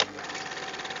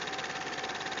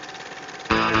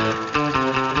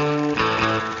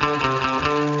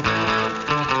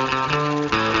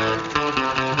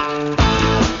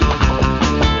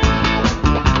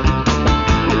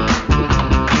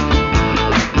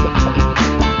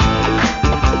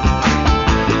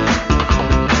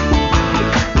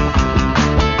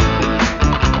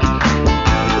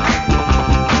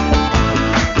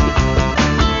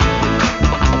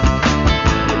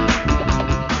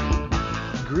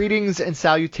Greetings and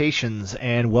salutations,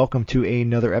 and welcome to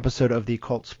another episode of the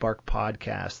Cult Spark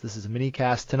Podcast. This is a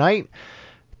mini-cast tonight.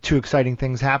 Two exciting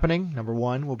things happening. Number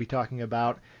one, we'll be talking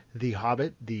about The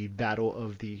Hobbit, the Battle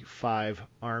of the Five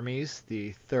Armies,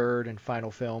 the third and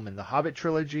final film in the Hobbit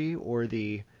trilogy, or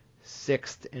the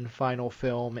sixth and final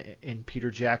film in Peter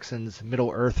Jackson's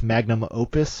Middle-earth magnum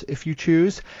opus, if you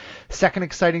choose. Second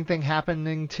exciting thing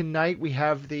happening tonight, we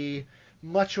have the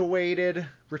much-awaited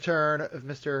return of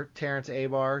Mr. Terrence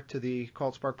Abar to the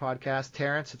Cult Spark Podcast.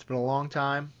 Terrence, it's been a long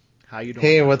time. How you doing?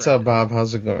 Hey, what's up, Bob?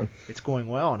 How's it going? It's going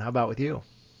well, and how about with you?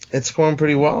 It's going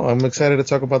pretty well. I'm excited to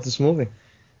talk about this movie.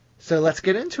 So let's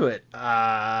get into it. The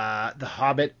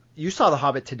Hobbit. You saw The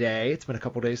Hobbit today. It's been a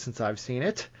couple days since I've seen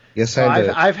it. Yes, I did.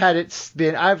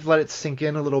 I've let it sink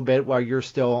in a little bit while you're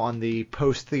still on the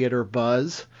post-theater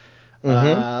buzz.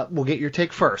 We'll get your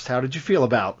take first. How did you feel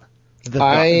about The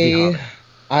Hobbit?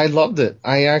 I loved it.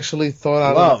 I actually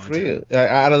thought out of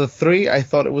the three, I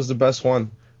thought it was the best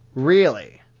one.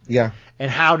 Really? Yeah.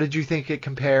 And how did you think it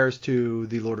compares to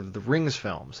the Lord of the Rings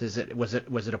films? Was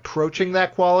it approaching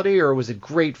that quality, or was it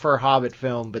great for a Hobbit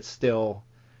film but still?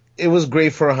 It was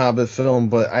great for a Hobbit film,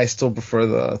 but I still prefer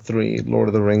the three Lord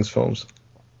of the Rings films.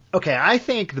 Okay, I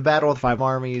think the Battle of the Five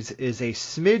Armies is a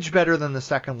smidge better than the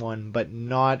second one, but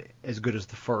not as good as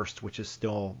the first, which is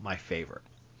still my favorite.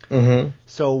 Mm-hmm.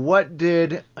 So what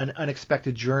did An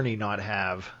Unexpected Journey not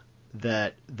have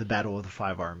that the Battle of the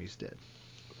Five Armies did?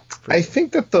 I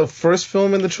think that the first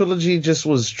film in the trilogy just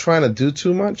was trying to do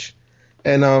too much,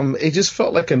 and it just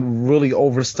felt like a really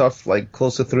overstuffed, like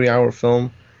close to 3-hour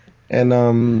film. And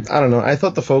I don't know, I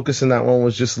thought the focus in that one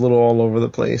was just a little all over the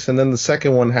place. And then the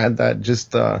second one had that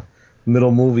just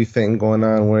middle movie thing going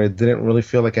on where it didn't really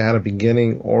feel like it had a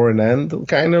beginning or an end,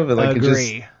 kind of. Like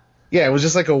Agree. It was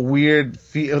just like a weird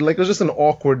like it was just an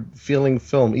awkward feeling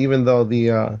film, even though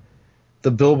the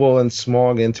Bilbo and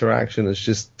Smaug interaction is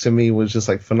just, to me, was just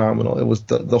like phenomenal. It was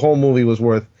the whole movie was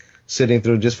worth sitting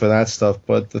through just for that stuff.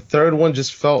 But the third one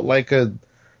just felt like a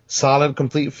solid,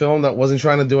 complete film that wasn't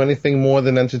trying to do anything more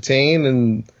than entertain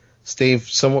and stay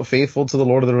somewhat faithful to the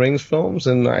Lord of the Rings films.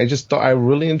 And I just thought I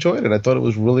really enjoyed it. I thought it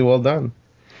was really well done.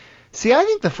 See, I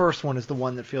think the first one is the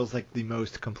one that feels like the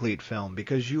most complete film,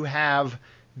 because you have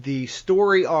the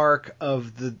story arc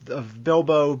of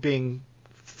Bilbo being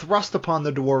thrust upon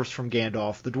the dwarves from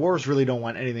Gandalf. The dwarves really don't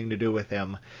want anything to do with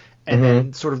him. And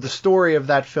then sort of the story of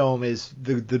that film is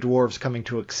the dwarves coming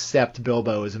to accept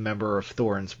Bilbo as a member of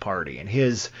Thorin's party and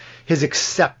his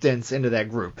acceptance into that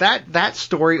group. That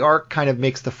story arc kind of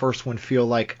makes the first one feel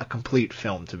like a complete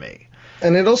film to me.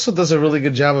 And it also does a really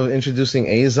good job of introducing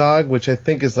Azog, which I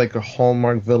think is like a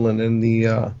hallmark villain in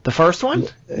the first one?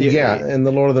 Yeah, in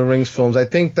the Lord of the Rings films. I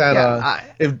think that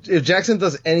if Jackson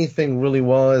does anything really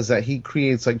well, is that he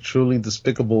creates like truly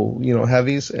despicable,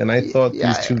 heavies, and I thought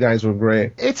these two guys were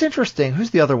great. It's interesting.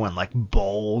 Who's the other one? Like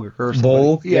Bolg or something?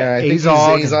 Bolg? Yeah, I think he's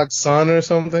Azog's son or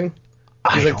something.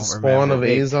 He's like the spawn of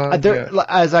Azog.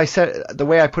 As I said, the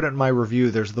way I put it in my review,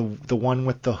 there's the one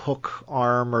with the hook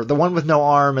arm, or the one with no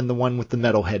arm, and the one with the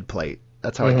metal head plate.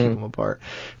 That's how I keep them apart.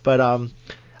 But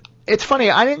it's funny.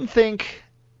 I didn't think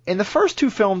in the first two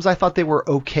films, I thought they were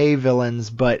okay villains,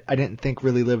 but I didn't think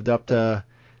really lived up to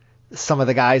some of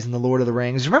the guys in the Lord of the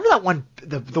Rings. Remember that one,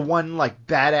 the one like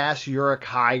badass Uruk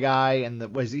Hai guy, and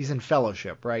he's in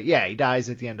Fellowship, right? Yeah, he dies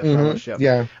at the end of Fellowship.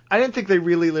 Yeah, I didn't think they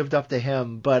really lived up to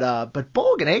him, but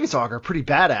Bolg and Azog are pretty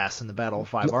badass in the Battle of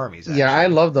Five Armies. Actually. Yeah, I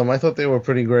loved them. I thought they were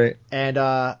pretty great. And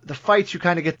the fights, you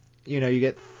kind of get, you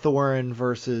get Thorin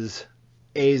versus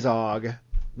Azog,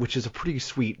 which is a pretty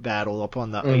sweet battle up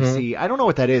on the icy. I don't know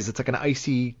what that is. It's like an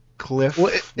icy cliff. Well,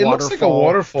 it looks like a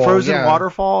waterfall. Frozen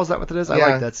waterfall. Is that what it is? I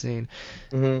like that scene.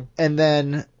 Mm-hmm. And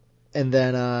then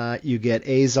you get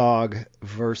Azog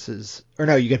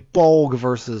you get Bolg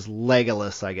versus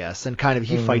Legolas, I guess, and kind of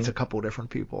he fights a couple different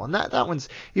people. And that one's,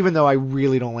 even though I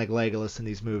really don't like Legolas in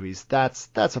these movies, that's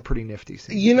a pretty nifty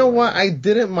scene. You know what? I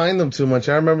didn't mind them too much.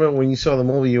 I remember when you saw the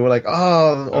movie, you were like,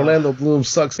 "Oh, Orlando Bloom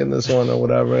sucks in this one" or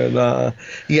whatever. And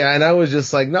and I was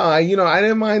just like, no, I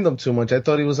didn't mind them too much. I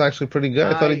thought he was actually pretty good.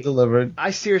 I thought he delivered.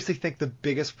 I seriously think the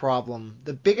biggest problem,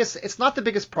 it's not the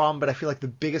biggest problem, but I feel like the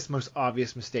biggest, most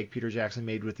obvious mistake Peter Jackson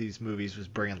made with these movies was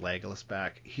bringing Legolas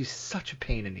back. He's such a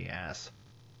pain in the ass.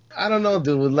 I don't know,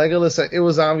 dude. With Legolas, it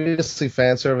was obviously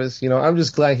fan service. I'm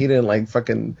just glad he didn't like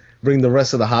fucking bring the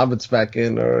rest of the hobbits back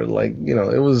in, or like,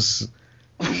 it was.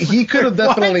 He could have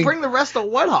definitely bring the rest of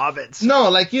what hobbits? No,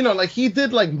 like he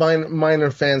did like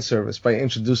minor fan service by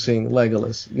introducing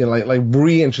Legolas, like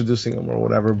reintroducing him or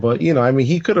whatever. But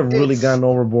he could have really gone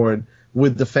overboard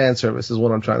with the fan service, is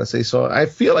what I'm trying to say. So I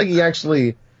feel like he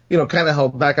actually, kind of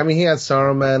held back. I mean, he had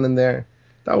Saruman in there.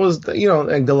 That was,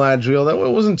 and Galadriel. That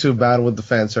wasn't too bad with the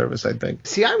fan service, I think.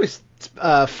 See, I was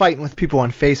fighting with people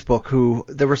on Facebook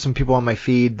there were some people on my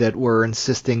feed that were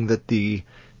insisting that the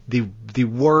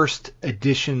worst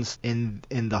additions in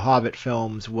the Hobbit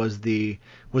films was the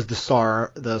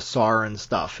Sauron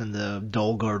stuff and the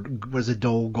Dol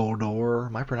Guldur.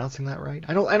 Am I pronouncing that right?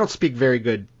 I don't speak very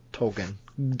good Tolkien.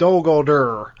 Dol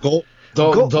Guldur.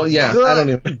 Yeah, I don't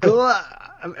even.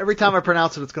 Every time I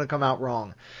pronounce it, it's going to come out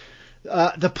wrong.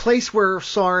 The place where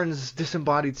Sauron's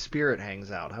disembodied spirit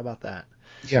hangs out. How about that?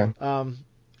 Yeah.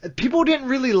 People didn't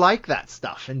really like that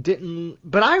stuff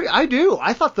but I do.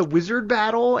 I thought the wizard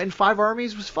battle in Five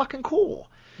Armies was fucking cool.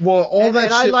 Well, and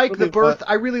I like the birth.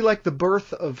 I really like the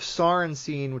birth of Sauron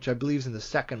scene, which I believe is in the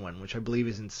second one, which I believe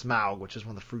is in Smaug, which is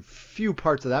one of the few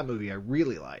parts of that movie I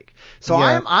really like. So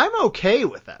yeah. I'm okay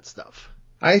with that stuff.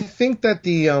 I think that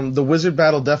the wizard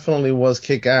battle definitely was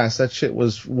kick ass. That shit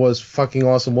was fucking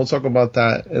awesome. We'll talk about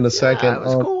that in a second. It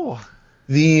was cool.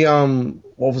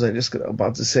 What was I just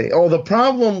about to say? Oh, the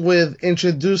problem with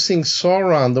introducing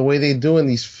Sauron the way they do in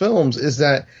these films is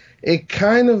that it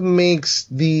kind of makes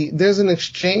there's an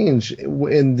exchange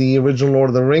in the original Lord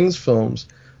of the Rings films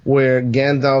where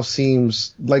Gandalf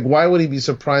seems like, why would he be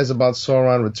surprised about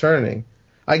Sauron returning?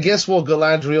 I guess, he thought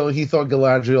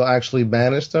Galadriel actually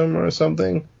banished him or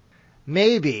something.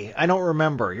 Maybe. I don't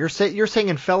remember. You're saying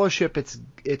in Fellowship it's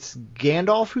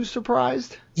Gandalf who's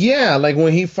surprised? Yeah, like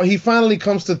when he finally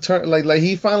comes to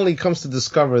he finally comes to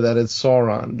discover that it's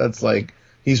Sauron. That's like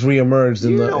he's reemerged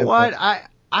in the. You know what?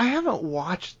 I haven't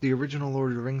watched the original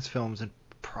Lord of the Rings films in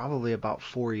probably about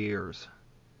 4 years.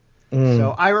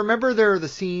 So I remember there are the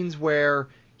scenes where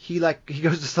he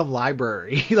goes to some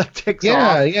library. He takes off.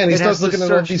 Yeah, and he starts looking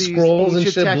at all these scrolls and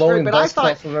shit, blowing dust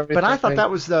off of everything. But I thought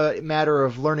that was the matter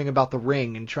of learning about the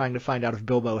ring and trying to find out if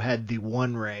Bilbo had the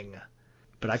One Ring.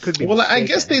 But I could be mistaken. I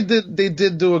guess they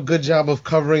did do a good job of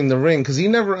covering the ring, because he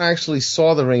never actually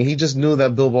saw the ring. He just knew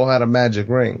that Bilbo had a magic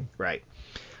ring. Right.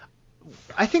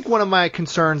 I think one of my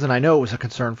concerns, and I know it was a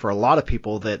concern for a lot of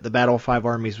people, that the Battle of Five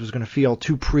Armies was going to feel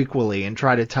too prequel-y and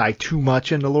try to tie too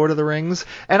much into Lord of the Rings.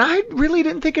 And I really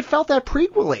didn't think it felt that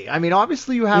prequel-y. I mean,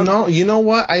 obviously you have... No, you know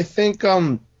what? I think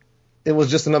it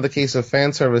was just another case of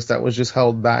fan service that was just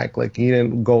held back. Like, he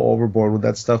didn't go overboard with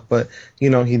that stuff. But, he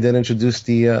did introduce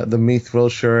the Mithril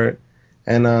shirt.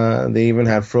 And they even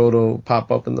had Frodo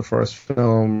pop up in the first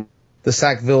film. The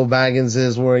Sackville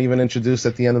Bagginses were even introduced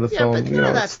at the end of the film. Yeah, but none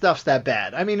of that stuff's that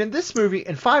bad. I mean, in this movie,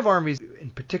 in Five Armies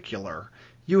in particular,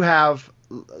 you have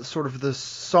sort of the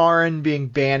Sauron being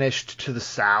banished to the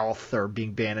south, or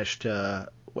being banished to...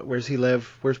 Where's he live?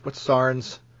 What's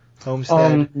Sauron's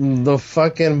homestead? The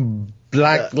fucking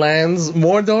Black Lands,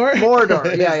 Mordor?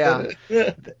 Mordor,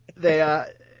 yeah.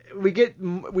 We get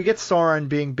Sauron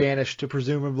being banished to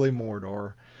presumably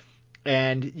Mordor.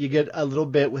 And you get a little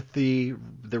bit with the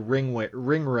ring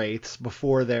wraiths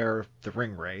before they're the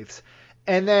ring wraiths,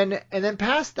 and then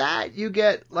past that you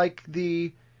get like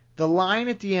the line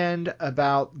at the end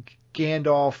about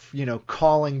Gandalf,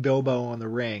 calling Bilbo on the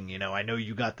ring. I know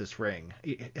you got this ring.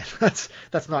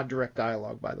 That's not direct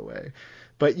dialogue, by the way,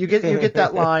 but you get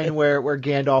that line where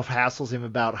Gandalf hassles him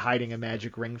about hiding a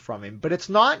magic ring from him, but it's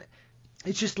not.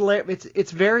 It's just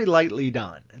it's very lightly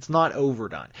done. It's not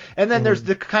overdone. And then there's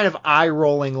the kind of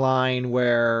eye-rolling line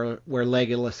where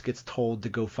Legolas gets told to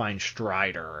go find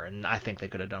Strider, and I think they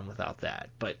could have done without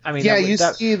that. But I mean,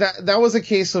 that was a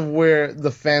case of where the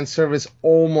fan service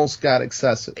almost got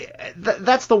excessive.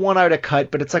 That's the one I would have cut,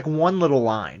 but it's like one little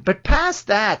line. But past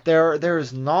that, there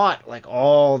is not like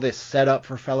all this setup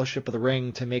for Fellowship of the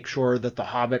Ring to make sure that the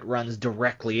Hobbit runs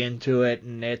directly into it,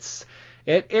 and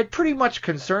It pretty much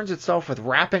concerns itself with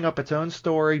wrapping up its own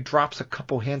story, drops a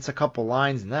couple hints, a couple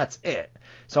lines, and that's it.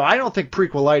 So I don't think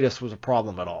prequelitis was a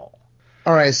problem at all.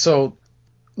 All right, so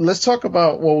let's talk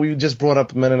about what we just brought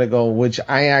up a minute ago, which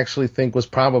I actually think was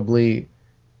probably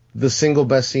the single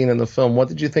best scene in the film. What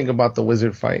did you think about the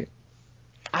wizard fight?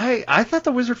 I thought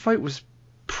the wizard fight was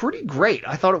pretty great.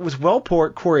 I thought it was well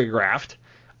choreographed.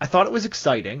 I thought it was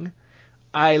exciting.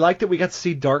 I like that we got to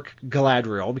see Dark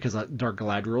Galadriel, because Dark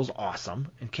Galadriel's awesome,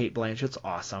 and Cate Blanchett's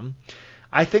awesome.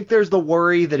 I think there's the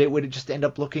worry that it would just end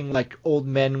up looking like old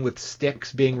men with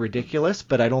sticks being ridiculous,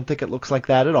 but I don't think it looks like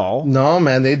that at all. No,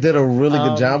 man, they did a really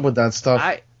good job with that stuff.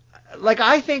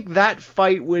 I think that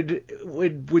fight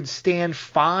would stand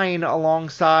fine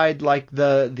alongside like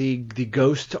the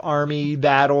Ghost Army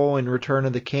battle in Return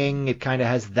of the King. It kind of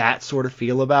has that sort of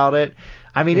feel about it.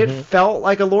 I mean, it felt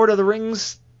like a Lord of the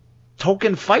Rings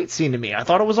Tolkien fight scene to me. I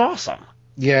thought it was awesome.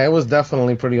 Yeah, it was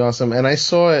definitely pretty awesome. And I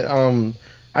saw it,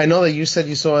 I know that you said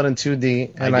you saw it in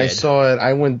 2D, and I saw it,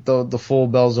 I went the full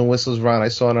bells and whistles route. I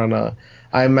saw it on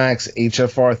IMAX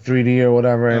HFR 3D or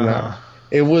whatever, and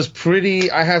it was pretty.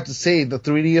 I have to say, the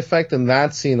 3D effect in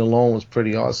that scene alone was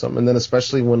pretty awesome. And then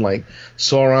especially when like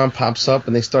Sauron pops up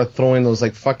and they start throwing those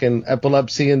like fucking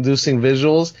epilepsy-inducing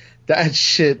visuals, that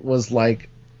shit was like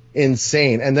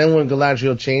insane. And then when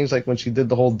Galadriel changed, like when she did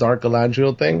the whole Dark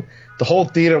Galadriel thing, the whole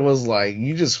theater was like,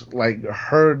 you just like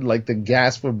heard like the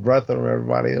gasp of breath from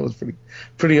everybody. It was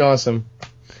pretty awesome.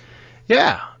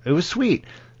 Yeah, it was sweet.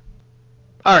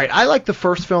 All right, I like the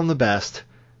first film the best.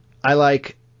 I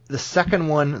like the second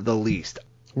one the least.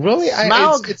 Really?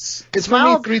 Smaug, it's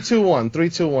for me 3, 2, 1. 3,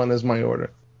 2, 1 is my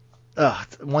order.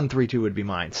 1, 3, 2 would be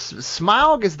mine.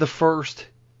 Smaug is the first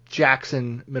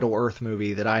Jackson Middle Earth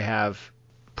movie that I have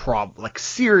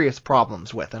serious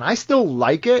problems with, and I still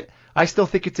like it. I still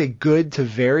think it's a good to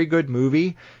very good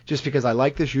movie, just because I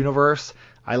like this universe.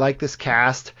 I like this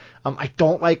cast. I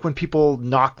don't like when people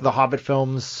knock the Hobbit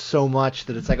films so much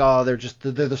that it's like, oh, they're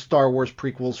the Star Wars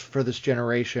prequels for this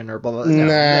generation or blah blah. No,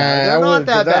 they're not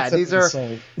that bad.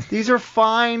 These are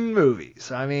fine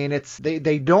movies. I mean,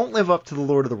 they don't live up to the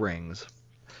Lord of the Rings,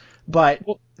 but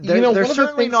they're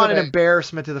certainly not an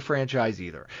embarrassment to the franchise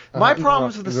either. My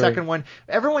problems with the second one,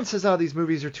 everyone says, oh, these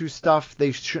movies are too stuffed.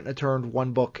 They shouldn't have turned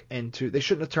they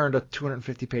shouldn't have turned a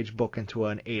 250-page book into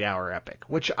an 8-hour epic,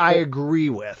 which I agree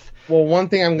with. Well, one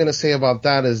thing I'm going to say about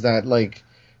that is that, like,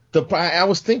 I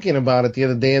was thinking about it the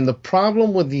other day, and the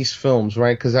problem with these films,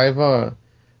 right, because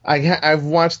I've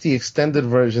watched the extended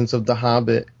versions of The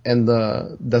Hobbit and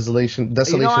the Desolation.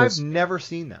 I've never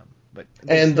seen them.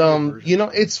 And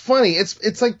it's funny.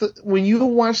 It's like when you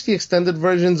watch the extended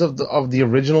versions of the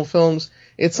original films,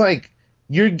 it's like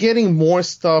you're getting more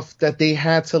stuff that they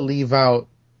had to leave out,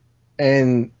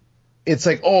 and it's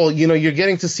like, oh, you're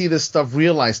getting to see this stuff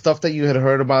realized, stuff that you had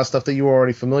heard about, stuff that you were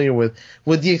already familiar with.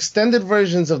 With the extended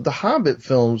versions of the Hobbit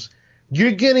films,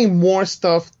 you're getting more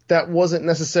stuff that wasn't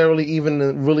necessarily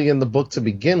even really in the book to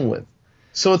begin with.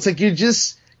 So it's like you're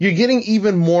getting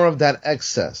even more of that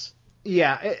excess.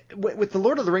 Yeah, with the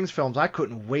Lord of the Rings films, I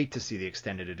couldn't wait to see the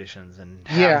extended editions and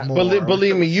have more.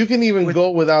 Believe me, you can even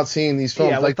go without seeing these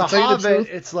films. Yeah, like with the Hobbit,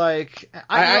 it's like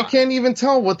I can't even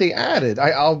tell what they added.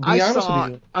 I'll be honest with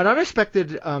you. An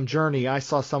Unexpected Journey. I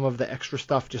saw some of the extra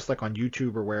stuff just like on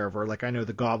YouTube or wherever. Like I know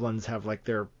the goblins have like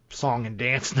their song and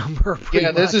dance number.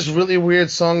 There's this really weird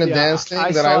song and dance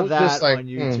thing that I was just like on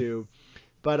YouTube.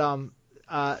 But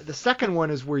the second one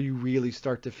is where you really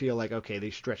start to feel like, okay,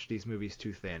 they stretched these movies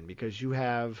too thin, because you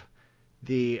have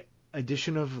the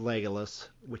addition of Legolas,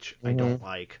 which I don't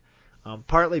like,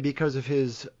 partly because of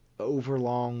his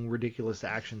overlong, ridiculous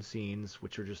action scenes,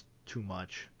 which are just too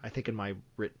much. I think in my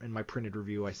printed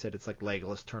review, I said it's like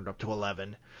Legolas turned up to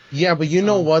 11. Yeah, but you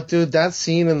know what, dude? That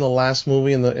scene in the last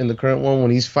movie, in the current one,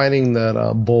 when he's fighting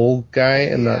that bull guy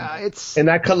and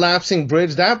that collapsing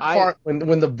bridge, that part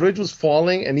when the bridge was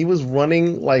falling and he was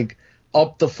running like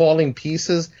up the falling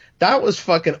pieces, that was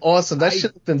fucking awesome. That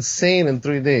shit looked insane in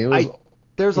 3D.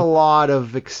 There's a lot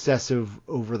of excessive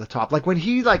over the top. Like when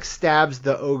he like stabs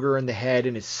the ogre in the head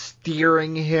and is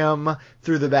steering him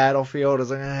through the battlefield,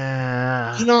 it's like,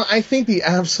 I think the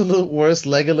absolute worst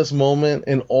Legolas moment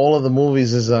in all of the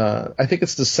movies is I think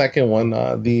it's the second one,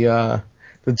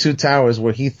 the Two Towers,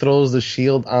 where he throws the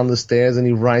shield on the stairs and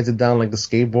he rides it down like a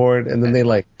skateboard, and then they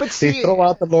throw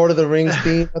out the Lord of the Rings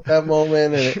theme at that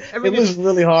moment, and it was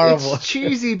really horrible. It's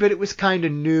cheesy, but it was kind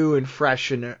of new and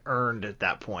fresh and earned at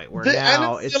that point. Where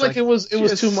now I feel like it was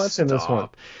too much in this one.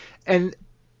 And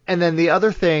then the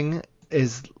other thing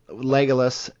is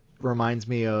Legolas reminds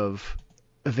me of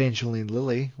Evangeline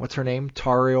Lilly. What's her name?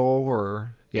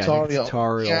 Tauriel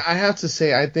Tauriel. Yeah, I have to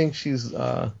say, I think she's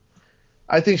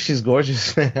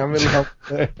gorgeous, man. I'm in love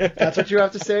with her. That's what you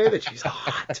have to say? That she's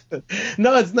hot?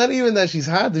 No, it's not even that she's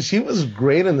hot. She was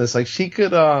great in this. Like,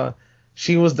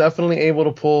 she was definitely able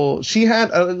to pull. She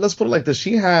had, let's put it like this.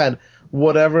 She had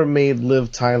whatever made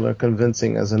Liv Tyler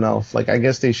convincing as an elf. Like, I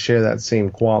guess they share that same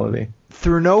quality.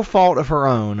 Through no fault of her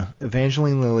own,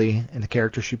 Evangeline Lilly and the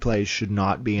character she plays should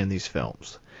not be in these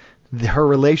films. Her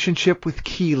relationship with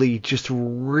Keeley just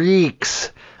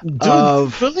reeks of...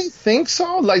 Dude, you really think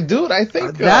so? Like, dude, I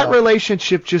think... that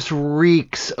relationship just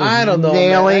reeks of I don't know,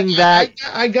 nailing man. that...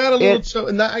 I got a little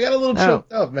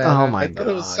choked up, man. Oh, my I God.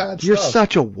 It was sad You're stuff.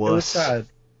 such a It was wuss. sad.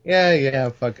 Yeah,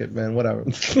 fuck it, man. Whatever.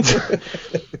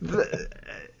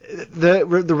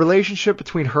 The relationship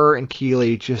between her and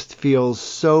Keeley just feels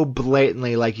so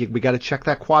blatantly like we got to check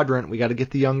that quadrant. We got to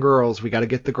get the young girls. We got to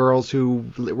get the girls who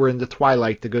were into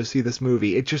Twilight to go see this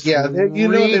movie. It just they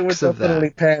were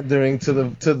definitely pandering to the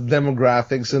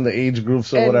demographics and the age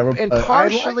groups or whatever. And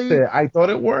partially, I thought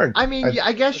it worked. I mean,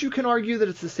 I guess you can argue that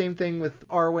it's the same thing with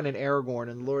Arwen and Aragorn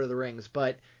in Lord of the Rings,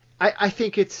 but I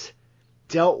think it's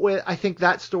dealt with. I think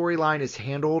that storyline is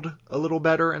handled a little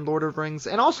better in Lord of the Rings,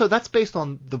 and also that's based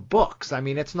on the books. I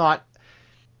mean, it's not.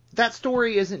 That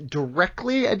story isn't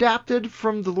directly adapted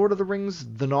from the Lord of the Rings,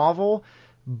 the novel,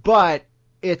 but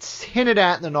it's hinted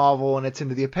at in the novel, and it's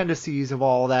into the appendices of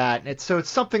all that. And it's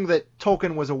something that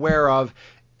Tolkien was aware of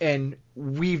and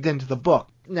weaved into the book.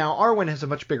 Now, Arwen has a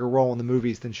much bigger role in the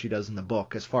movies than she does in the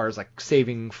book, as far as like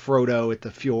saving Frodo at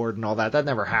the fjord and all that. That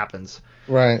never happens.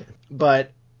 Right.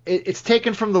 But it's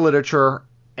taken from the literature,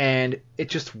 and it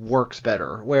just works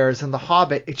better. Whereas in The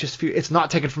Hobbit, it's not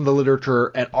taken from the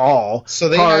literature at all. So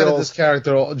they added this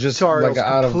character just like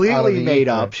out of completely made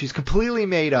up. She's completely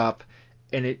made up,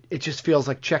 and it just feels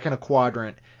like checking a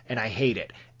quadrant, and I hate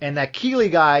it. And that Keeley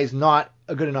guy is not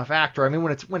a good enough actor. I mean,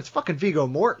 when it's fucking Viggo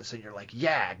Mortensen, you're like,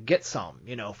 yeah, get some,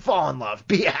 fall in love,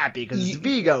 be happy because it's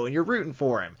Viggo and you're rooting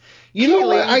for him. You know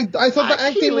what? I thought the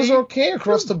acting was okay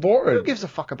across the board. Who gives a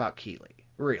fuck about Keeley,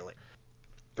 really?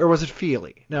 Or was it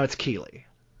Feely? No, it's Keeley.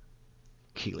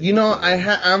 Keeley.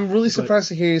 I'm really surprised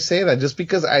to hear you say that, just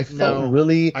because I felt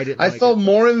I felt it.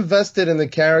 more invested in the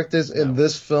characters in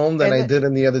this film than I did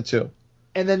in the other two.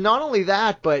 And then not only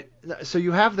that, but so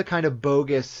you have the kind of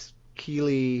bogus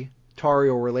Keeley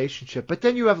Tauriel relationship, but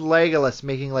then you have Legolas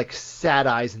making like sad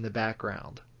eyes in the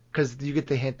background because you get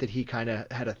the hint that he kind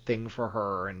of had a thing for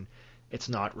her, and it's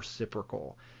not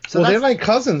reciprocal. So they're like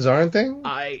cousins, aren't they?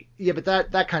 But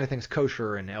that kind of thing's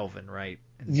kosher in Elven, right?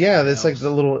 Yeah, that's like the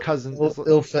little cousin,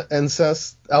 elf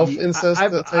incest.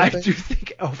 I do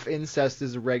think elf incest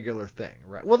is a regular thing,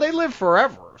 right? Well, they live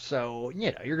forever, so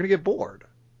you're gonna get bored.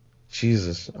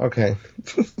 Jesus. Okay.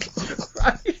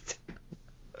 Right.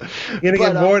 You're gonna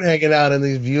get bored hanging out in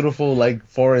these beautiful like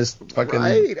forest fucking.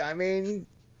 Right. I mean,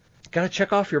 gotta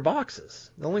check off your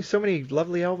boxes. There's only so many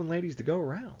lovely elven ladies to go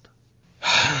around.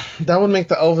 That would make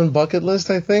the elven bucket list,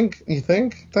 I think. You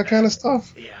think? That kind of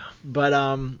stuff? Yeah. But,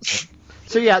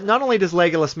 so yeah, not only does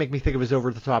Legolas make me think of his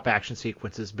over-the-top action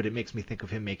sequences, but it makes me think of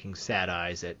him making sad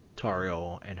eyes at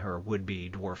Tauriel and her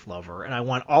would-be dwarf lover. And I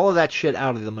want all of that shit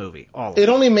out of the movie. All of it. It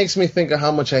only makes me think of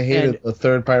how much I hated the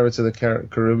third Pirates of the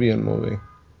Caribbean movie.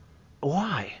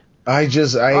 Why? I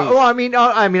mean,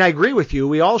 I agree with you.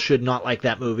 We all should not like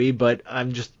that movie, but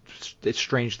it's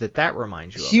strange that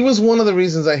reminds you of He was one of the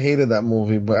reasons I hated that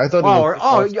movie, but I thought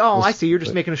I see. You're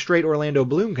just making a straight Orlando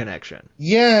Bloom connection.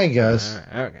 Yeah, I guess.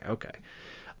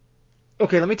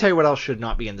 Okay, let me tell you what else should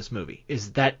not be in this movie.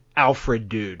 Is that Alfred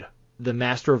dude, the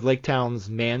Master of Lake Town's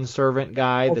manservant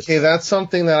guy. Okay, that's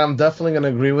something that I'm definitely going to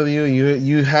agree with you.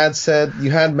 You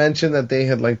had mentioned that they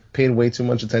had like paid way too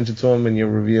much attention to him in your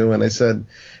review, and I said,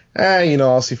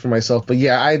 I'll see for myself. But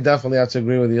yeah, I definitely have to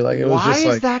agree with you. Like, it was just like,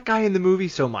 why is that guy in the movie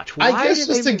so much? I guess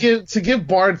just to give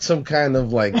Bard some kind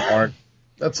of like arc.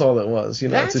 That's all it was.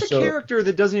 That's a character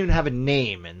that doesn't even have a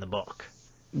name in the book.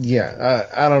 Yeah,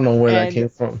 I don't know where that came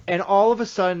from. And all of a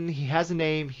sudden, he has a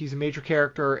name, he's a major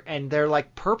character, and they're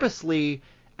like purposely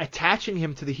attaching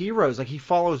him to the heroes. Like, he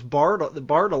follows Bard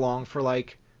along for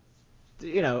like,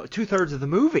 2/3 of the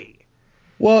movie.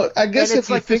 Well, I guess if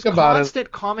you think about it,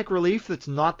 constant comic relief that's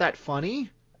not that funny.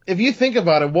 If you think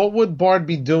about it, what would Bard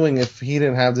be doing if he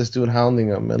didn't have this dude hounding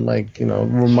him and reminding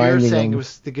him? You're saying it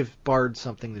was to give Bard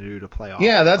something to do to play off.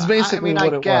 Yeah, that's basically what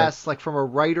it was. I guess, like from a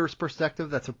writer's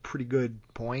perspective, that's a pretty good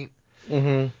point.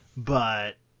 Mm-hmm.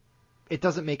 But it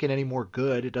doesn't make it any more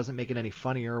good. It doesn't make it any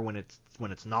funnier when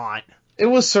it's not. It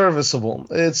was serviceable.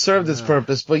 It served its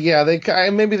purpose. But yeah,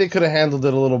 maybe they could have handled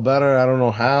it a little better. I don't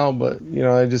know how, but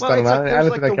I just don't know. I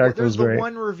don't think that character was great. There's the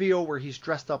one reveal where he's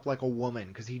dressed up like a woman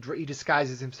because he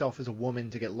disguises himself as a woman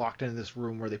to get locked into this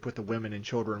room where they put the women and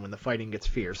children when the fighting gets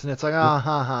fierce, and it's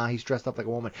like he's dressed up like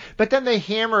a woman. But then they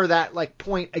hammer that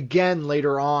point again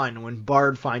later on when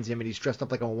Bard finds him and he's dressed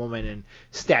up like a woman and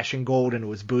stashing gold into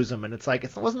his bosom, and it's like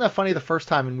it wasn't that funny the first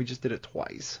time and we just did it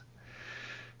twice.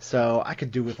 So I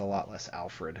could do with a lot less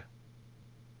Alfred.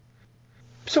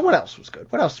 So what else was good?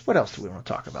 What else do we want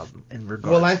to talk about in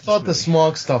regards? Well, I thought the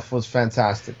Smaug stuff was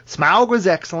fantastic. Smaug was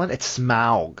excellent. It's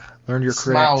Smaug. Learn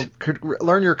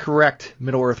your correct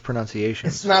Middle Earth pronunciation.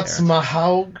 It's not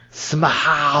Smaug.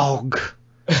 Smaug.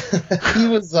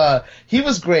 He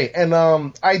was great, and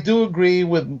I do agree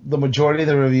with the majority of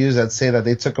the reviews that say that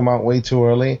they took him out way too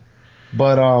early.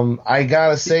 But I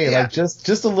gotta say,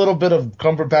 just a little bit of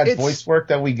Cumberbatch voice work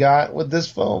that we got with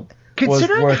this film.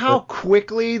 Considering how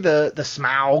quickly the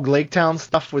Smaug Lake Town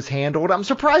stuff was handled, I'm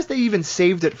surprised they even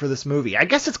saved it for this movie. I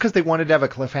guess it's because they wanted to have a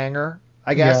cliffhanger.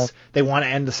 They want to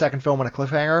end the second film on a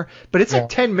cliffhanger. But it's like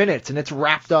 10 minutes and it's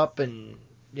wrapped up and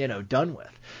done with.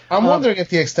 I'm wondering if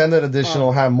the extended edition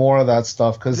will have more of that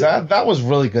stuff, because that was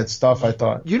really good stuff, I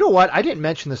thought. You know what? I didn't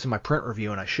mention this in my print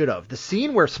review, and I should have. The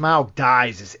scene where Smaug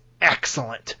dies is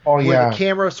excellent. Oh, yeah. Where the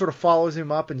camera sort of follows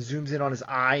him up and zooms in on his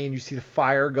eye, and you see the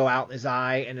fire go out in his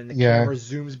eye, and then the camera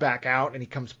zooms back out, and he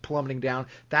comes plummeting down.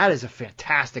 That is a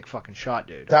fantastic fucking shot,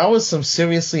 dude. That was some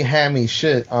seriously hammy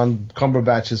shit on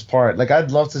Cumberbatch's part. Like,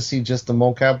 I'd love to see just the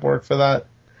mocap work for that.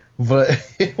 But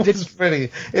it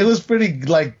was pretty,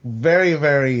 like, very,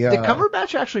 very... Did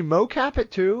Cumberbatch actually mocap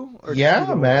it, too?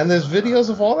 Yeah, man, there's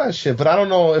videos of all that shit, but I don't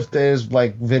know if there's,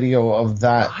 like, video of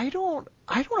that. I don't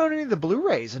own any of the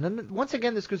Blu-rays, and then, once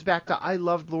again, this goes back to I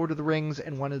loved Lord of the Rings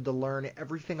and wanted to learn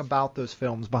everything about those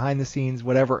films, behind the scenes,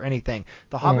 whatever, anything.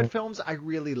 The Hobbit films I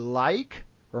really like,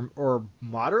 or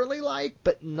moderately like,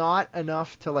 but not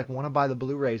enough to, like, want to buy the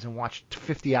Blu-rays and watch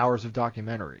 50 hours of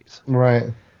documentaries. Right.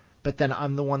 But then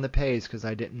I'm the one that pays because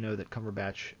I didn't know that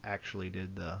Cumberbatch actually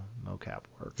did the mocap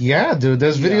work. Yeah, dude.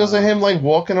 There's videos of him like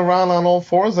walking around on all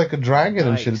fours like a dragon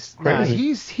and shit. It's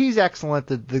crazy. He's excellent.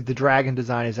 The dragon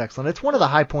design is excellent. It's one of the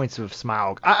high points of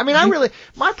Smaug.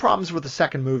 My problems with the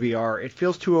second movie are it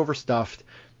feels too overstuffed.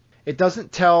 It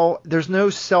doesn't tell. There's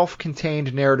no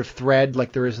self-contained narrative thread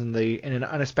like there is in an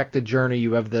Unexpected Journey.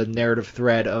 You have the narrative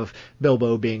thread of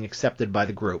Bilbo being accepted by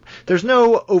the group. There's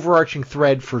no overarching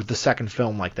thread for the second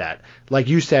film like that. Like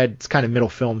you said, it's kind of middle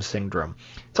film syndrome.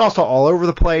 It's also all over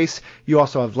the place. You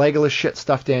also have Legolas shit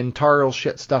stuffed in, Tauriel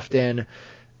shit stuffed in.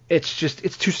 It's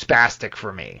too spastic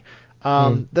for me.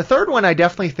 The third one I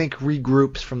definitely think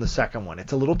regroups from the second one.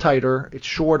 It's a little tighter. It's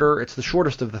shorter. It's the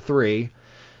shortest of the three.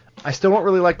 I still don't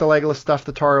really like the Legolas stuff,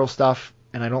 the Tauriel stuff,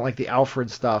 and I don't like the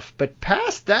Alfred stuff. But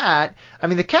past that, I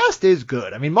mean, the cast is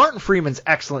good. I mean, Martin Freeman's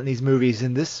excellent in these movies,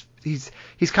 and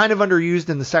he's kind of underused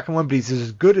in the second one, but he's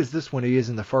as good as this one he is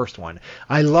in the first one.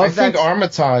 I think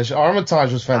Armitage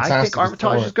was fantastic. I think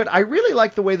Armitage is good. I really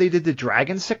like the way they did the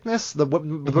dragon sickness,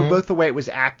 both the way it was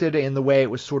acted and the way it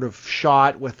was sort of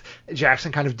shot, with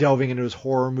Jackson kind of delving into his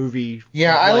horror movie.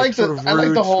 Yeah, I like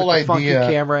the whole idea. Funky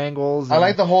camera angles. I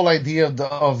like the whole idea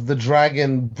of the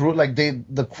dragon. Like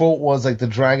the quote was like the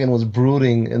dragon was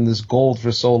brooding in this gold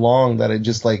for so long that it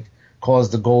just like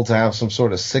caused the gold to have some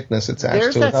sort of sickness attached to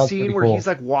it. There's that scene where he's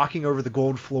like walking over the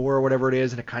gold floor or whatever it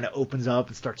is, and it kind of opens up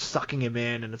and starts sucking him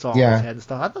in, and it's all on his head and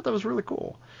stuff. I thought that was really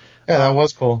cool. Yeah, that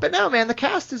was cool. But no, man, the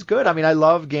cast is good. I mean, I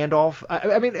love Gandalf.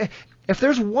 I mean, if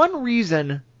there's one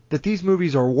reason that these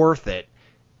movies are worth it,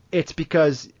 it's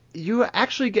because you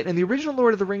actually get, in the original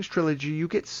Lord of the Rings trilogy, you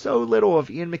get so little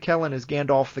of Ian McKellen as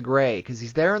Gandalf the Grey, because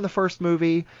he's there in the first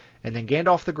movie, and then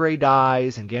Gandalf the Grey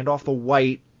dies, and Gandalf the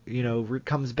White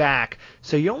comes back.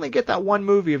 So you only get that one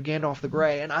movie of Gandalf the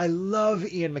Grey, and I love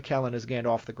Ian McKellen as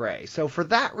Gandalf the Grey. So for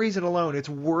that reason alone, it's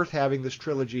worth having this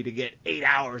trilogy to get 8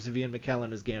 hours of Ian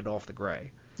McKellen as Gandalf the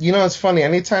Grey. You know, it's funny.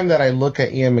 Anytime that I look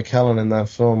at Ian McKellen in that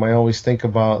film, I always think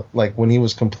about, like, when he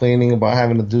was complaining about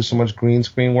having to do so much green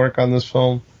screen work on this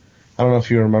film. I don't know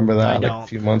if you remember that, like, a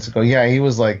few months ago. Yeah, he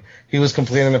was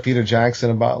complaining to Peter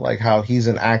Jackson about, like, how he's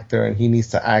an actor and he needs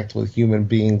to act with human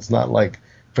beings, not, like,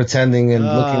 pretending and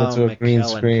looking into a green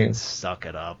screen. Can suck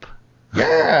it up.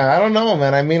 Yeah, I don't know,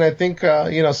 man. I mean, I think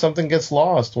something gets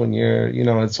lost when you're,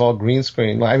 it's all green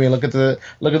screen. I mean, look at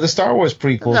the Star Wars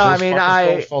prequels. No, I mean,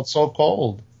 I felt so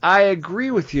cold. I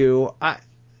agree with you.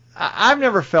 I've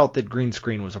never felt that green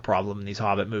screen was a problem in these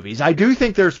Hobbit movies. I do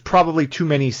think there's probably too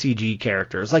many CG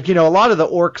characters. Like, a lot of the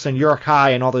orcs and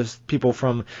Uruk-hai and all those people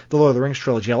from the Lord of the Rings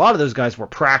trilogy, a lot of those guys were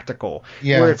practical.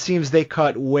 Yeah. Where it seems they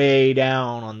cut way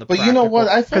down on the practical. But you know what?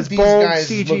 I thought these guys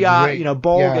CGI,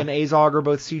 Bolg and Azog are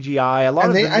both CGI. A lot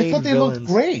of the main I thought they looked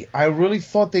great. I really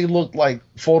thought they looked like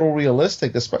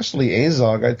photorealistic, especially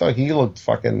Azog. I thought he looked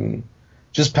fucking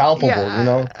just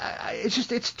palpable,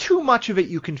 It's too much of it.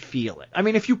 You can feel it. I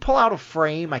mean, if you pull out a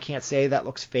frame, I can't say that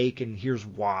looks fake and here's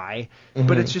why. Mm-hmm.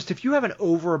 But it's just, if you have an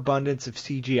overabundance of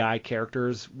CGI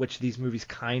characters, which these movies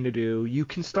kind of do, you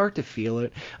can start to feel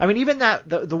it. I mean, even that,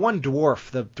 the one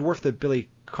dwarf, the dwarf that Billy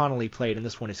Connolly played in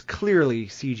this one is clearly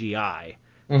CGI.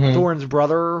 Mm-hmm. Thorin's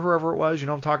brother, or whoever it was, you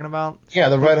know what I'm talking about? Yeah,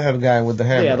 the redhead guy with the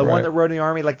hammer. Yeah, the one that rode in the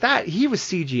army. Like that, he was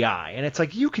CGI. And it's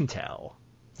like, you can tell.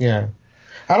 Yeah.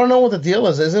 I don't know what the deal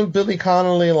is. Isn't Billy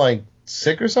Connolly, like,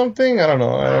 sick or something? I don't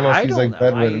know. I don't know if he's, like,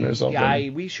 bedridden or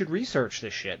something. We should research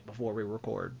this shit before we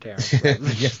record, Terrence.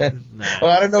 Well,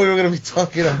 I didn't know we were going to be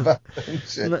talking about that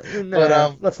shit.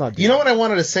 But, let's not do what I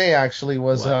wanted to say, actually,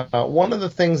 was one of the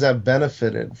things that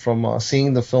benefited from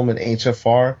seeing the film in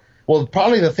HFR, well,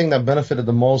 probably the thing that benefited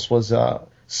the most was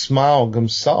Smaug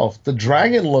himself. The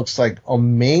dragon looks, like,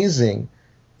 amazing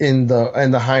in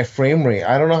the high frame rate.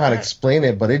 I don't know how to explain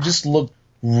it, but it just looked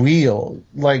real.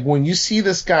 Like, when you see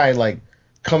this guy, like,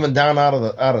 coming down out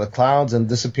of the clouds and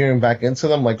disappearing back into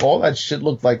them, like all that shit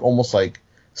looked like almost like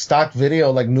stock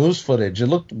video, like news footage. It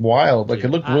looked wild. Like, it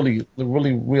looked really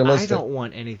realistic. I don't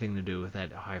want anything to do with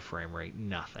that high frame rate.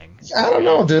 Nothing. I don't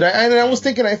know, dude. I was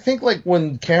thinking, I think like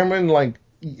when Cameron like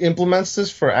implements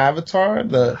this for Avatar,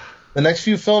 the next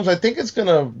few films, I think it's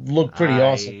gonna look pretty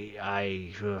awesome.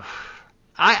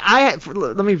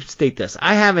 Let me state this.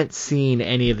 I haven't seen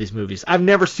any of these movies. I've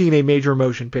never seen a major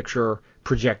motion picture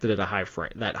projected at a high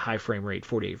frame rate,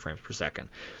 48 frames per second.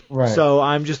 Right. So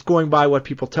I'm just going by what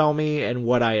people tell me and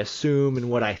what I assume and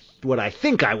what I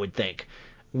think I would think,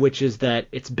 which is that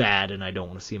it's bad and I don't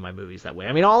want to see my movies that way.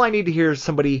 I mean, all I need to hear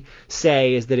somebody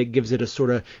say is that it gives it a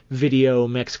sort of video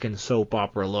Mexican soap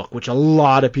opera look, which a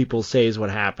lot of people say is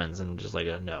what happens, and just like,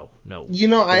 no. You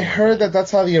know, I heard that that's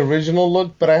how the original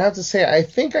looked, but I have to say, I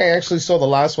think I actually saw the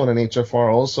last one in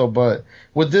HFR also, but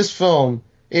with this film,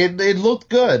 it looked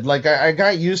good. Like, I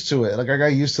got used to it. Like, I got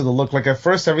used to the look. Like, at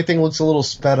first, everything looks a little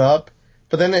sped up,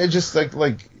 but then it just,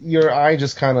 like your eye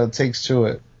just kind of takes to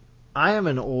it. I am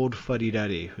an old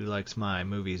fuddy-duddy who likes my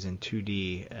movies in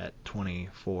 2D at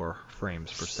 24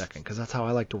 frames per second, because that's how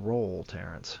I like to roll,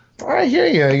 Terrence. I hear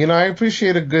you. You know, I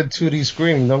appreciate a good 2D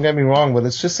screen. Don't get me wrong, but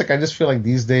it's just like, I just feel like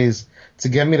these days, to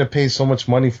get me to pay so much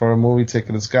money for a movie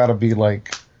ticket, it's got to be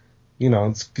like, you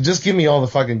know, just give me all the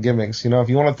fucking gimmicks. You know, if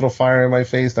you want to throw fire in my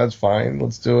face, that's fine.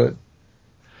 Let's do it.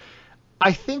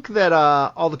 I think that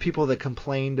all the people that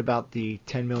complained about the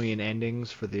 10 million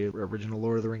endings for the original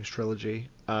Lord of the Rings trilogy,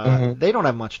 they don't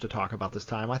have much to talk about this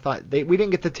time. I thought we didn't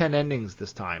get the 10 endings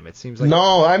this time. It seems like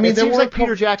it seems like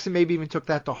Peter Jackson maybe even took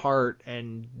that to heart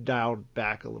and dialed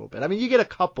back a little bit. I mean, you get a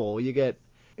couple.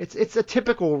 It's a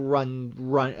typical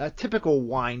a typical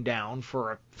wind down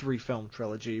for a 3-film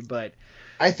trilogy, but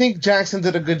I think Jackson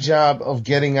did a good job of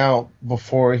getting out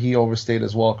before he overstayed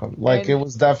his welcome. Like, it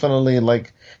was definitely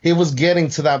like he was getting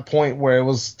to that point where I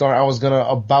was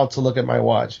about to look at my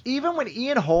watch. Even when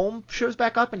Ian Holm shows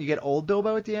back up and you get old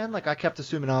Bilbo at the end, like, I kept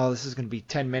assuming, this is going to be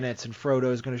 10 minutes and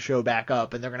Frodo is going to show back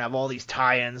up and they're going to have all these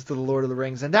tie-ins to the Lord of the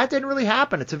Rings, and that didn't really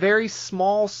happen. It's a very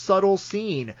small, subtle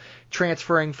scene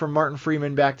transferring from Martin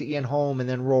Freeman back to Ian Holm and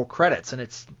then roll credits, and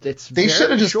it's they should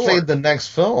have just played the next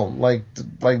film, like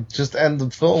just end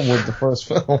the film with the first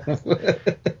film.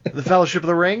 The Fellowship of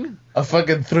the Ring? A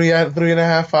fucking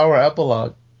 3.5 hour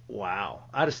epilogue. Wow.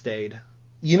 I'd have stayed.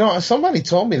 You know, somebody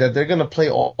told me that they're going to play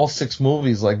all 6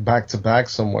 movies, like, back to back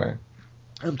somewhere.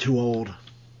 I'm too old.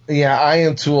 Yeah, I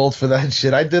am too old for that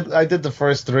shit. I did the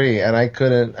first 3, and I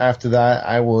couldn't. After that,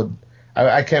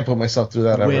 I can't put myself through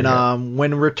that ever again.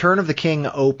 When Return of the King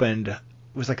opened, it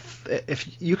was like,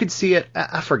 if you could see it,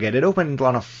 I forget, it opened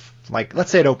on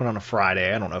let's say it opened on a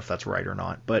Friday. I don't know if that's right or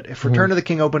not. But if Return of the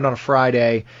King opened on a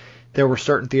Friday, there were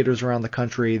certain theaters around the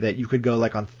country that you could go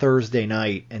like on Thursday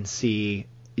night and see.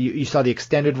 You saw the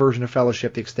extended version of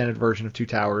Fellowship, the extended version of Two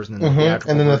Towers, and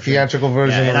then the theatrical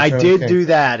version. Yeah, and I did do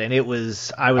that, and I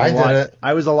was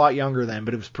a lot younger then,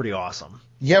 but it was pretty awesome.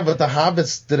 Yeah, but the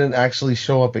Hobbits didn't actually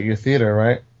show up at your theater,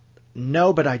 right?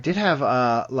 No, but I did have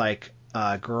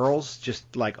girls,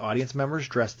 just like audience members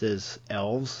dressed as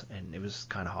elves, and it was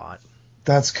kind of hot.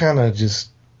 That's kind of just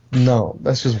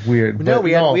that's just weird. No,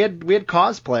 we had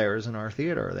cosplayers in our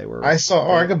theater. They were. We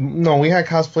had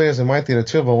cosplayers in my theater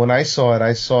too. But when I saw it,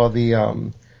 I saw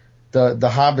the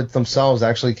Hobbit themselves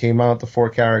actually came out. The 4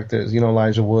 characters, you know,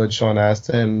 Elijah Wood, Sean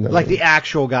Astin, like the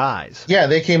actual guys. Yeah,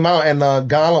 they came out, and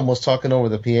Gollum was talking over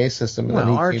the PA system. And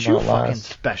well, aren't you fucking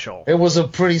special? It was a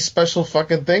pretty special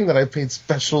fucking thing that I paid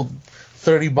special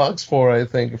 $30 for. I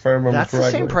think, if I remember correctly.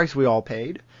 That's the same price we all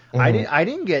paid. Mm-hmm. I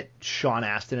didn't get Sean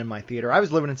Astin in my theater. I was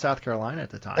living in South Carolina at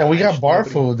the time. And we got bar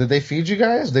food. Did they feed you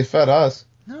guys? They fed us.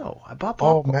 No, I bought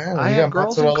popcorn. Oh man, I had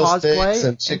girls in cosplay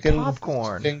and chicken and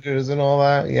popcorn fingers and all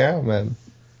that. Yeah, man.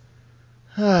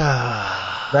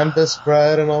 Lambus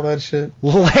bread and all that shit.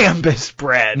 Lambus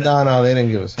bread. No, they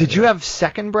didn't give us. Did you have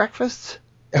second breakfasts?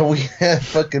 And we had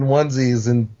fucking onesies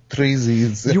and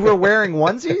threesies. You were wearing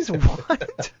onesies?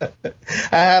 What?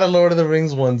 I had a Lord of the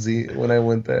Rings onesie when I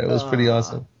went there. It was pretty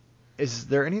awesome. Is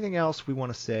there anything else we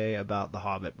want to say about The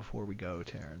Hobbit before we go,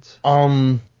 Terrence?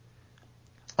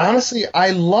 Honestly,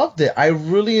 I loved it. I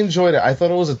really enjoyed it. I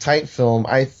thought it was a tight film.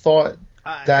 I thought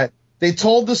that they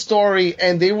told the story,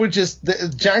 and they were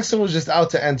Jackson was just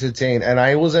out to entertain, and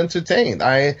I was entertained.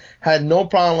 I had no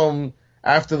problem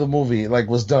after the movie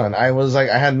was done. I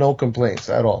had no complaints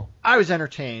at all. I was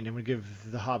entertained and would give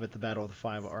The Hobbit: The Battle of the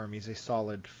Five Armies a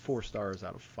solid 4 stars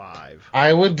out of 5.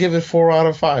 I would give it 4 out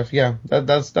of 5. Yeah,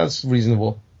 that's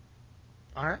reasonable.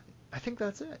 All right, I think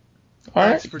that's it. All right.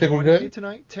 Thanks for Think we're joining me good?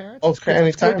 tonight, Terrence. Okay, It's good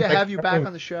anytime. to Thank have you for back having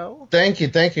on me. the show. Thank you.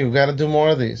 We've got to do more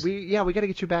of these. We got to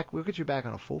get you back. We'll get you back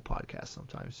on a full podcast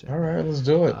sometime soon. All right, let's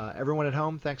do it. Everyone at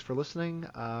home, thanks for listening.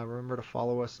 Remember to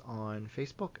follow us on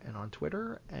Facebook and on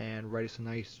Twitter, and write us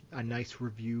a nice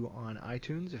review on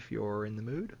iTunes if you're in the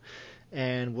mood.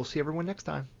 And we'll see everyone next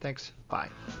time. Thanks. Bye.